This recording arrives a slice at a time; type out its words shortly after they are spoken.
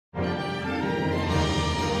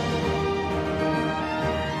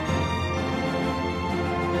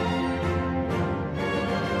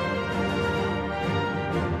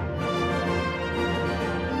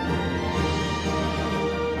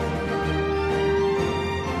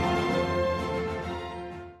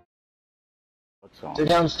So. They're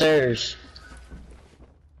downstairs.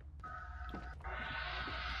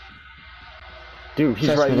 Dude,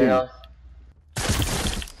 he's right here.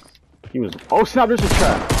 He was. Oh snap! There's a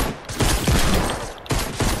trap.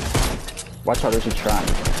 Watch out! There's a trap.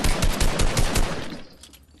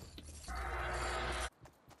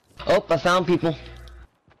 Oh, I found people.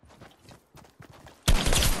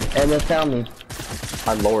 And they found me.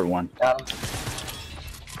 I lowered one. Got him.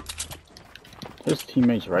 There's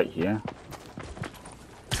teammates right here.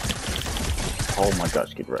 Oh my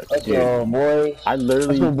gosh, get wrecked. Let's go, boy. I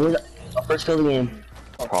literally. Let's go, boy. Our first kill of the game.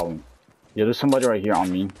 No problem. Yeah, there's somebody right here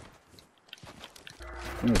on me.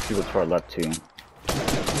 There's people to our left too.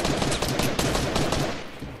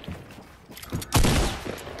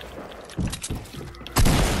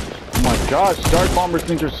 Oh my gosh, Dark Bomber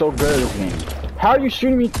things are so good at this game. How are you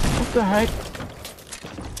shooting me? What the heck?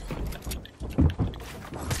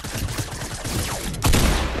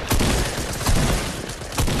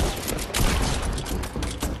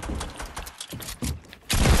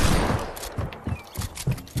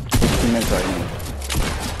 Right here.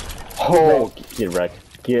 Oh, get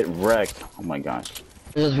wrecked. Get wrecked. Oh my gosh.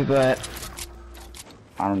 Where's people at?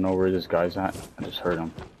 I don't know where this guy's at. I just heard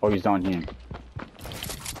him. Oh, he's down here.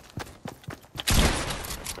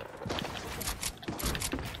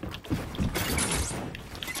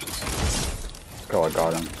 Let's go, I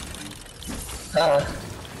got him.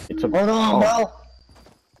 It's a. Hold on, bro.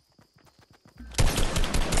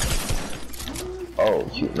 Oh,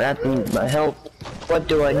 shoot. Matthew needs my help. What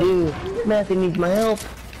do I do? Matthew needs my help.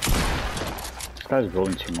 This guy's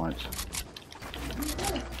building too much.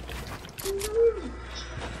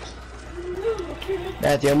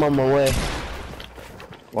 Matthew, I'm on my way.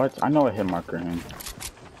 What? I know a hit marker him.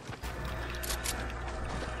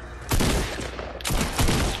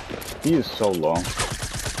 He is so low.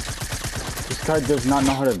 This guy does not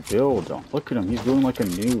know how to build. Look at him. He's building like a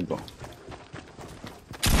noob.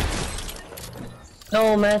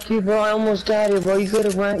 No, Matthew, bro, I almost got it, bro. You could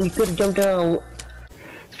have run. You could have jumped down.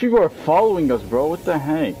 These people are following us, bro. What the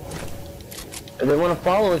heck? If they want to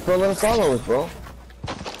follow us, bro, let them follow us, bro.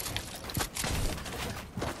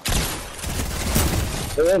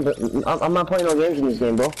 I'm not playing no games in this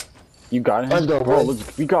game, bro. You got him? Let's go, bro.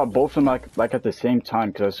 We got both of them like at the same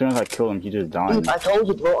time. Cause as soon as I killed him, he just died. Dude, I told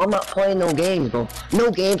you, bro. I'm not playing no games, bro. No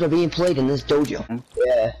games are being played in this dojo.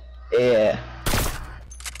 Yeah, yeah.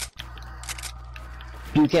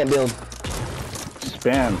 You can't build.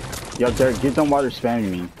 Spam. Yo, Derek, get them while they're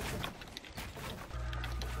spamming me.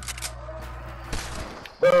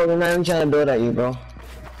 Bro, they're not even trying to build at you, bro.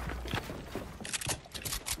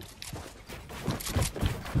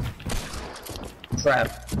 Crap.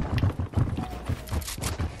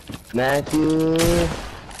 Matthew.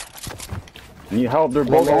 I need help, they're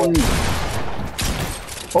both on me.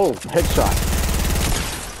 Oh, headshot.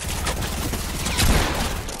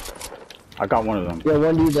 I got one of them. Yeah,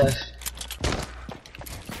 one dude left.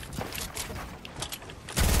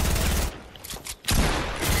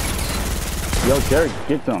 Yo, Derek,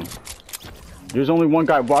 get them. There's only one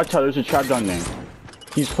guy. Watch out, there's a trap down there.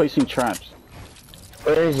 He's placing traps.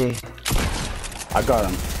 Where is he? I got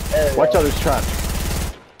him. Watch out, there's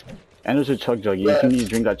traps. And there's a chug jug. You need to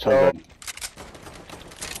drink that chug jug.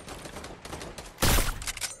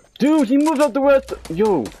 Dude, he moved out the way.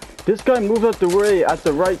 Yo, this guy moved out the way at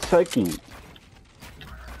the right second.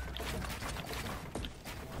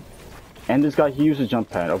 And this guy, he used a jump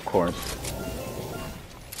pad, of course.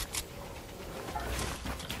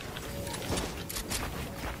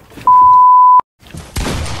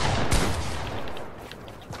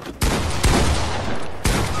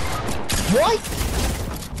 What?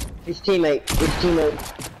 His teammate. His teammate.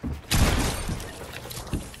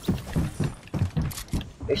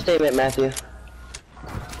 His teammate, Matthew.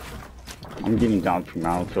 I'm getting down from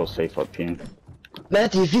now. I don't feel safe up here.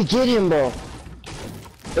 Matthew, if you get him, bro.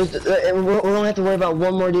 We don't have to worry about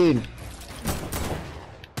one more dude.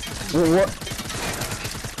 What?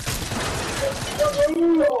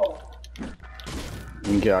 We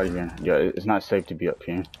can get out of here. Yeah, it's not safe to be up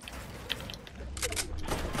here.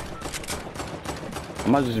 I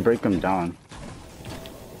might just break him down.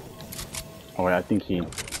 Oh wait, I think he...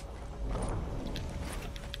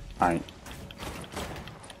 Alright.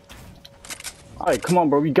 Alright, come on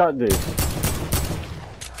bro, we got this.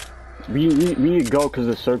 We need to go because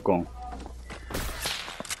of the circle.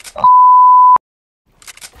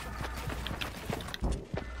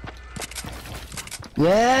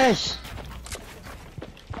 Yes!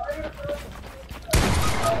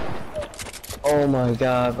 Oh my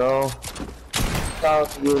god, bro. Talk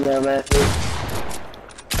to you now, Matthew.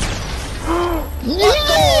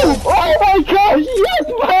 Oh! Oh my gosh,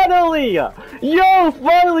 yes, finally! Yo,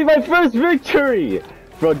 finally, my first victory!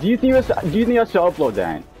 Bro, do you think I should upload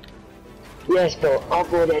that? Yes, bro.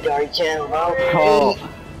 Upload it to our channel, bro. Oh.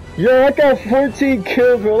 Yo, I got 14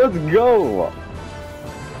 kills, bro. Let's go.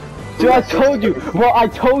 Dude, I told you,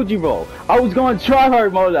 bro. I was going to try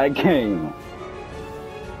hard mode that game.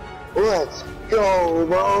 Let's go,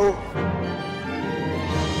 bro.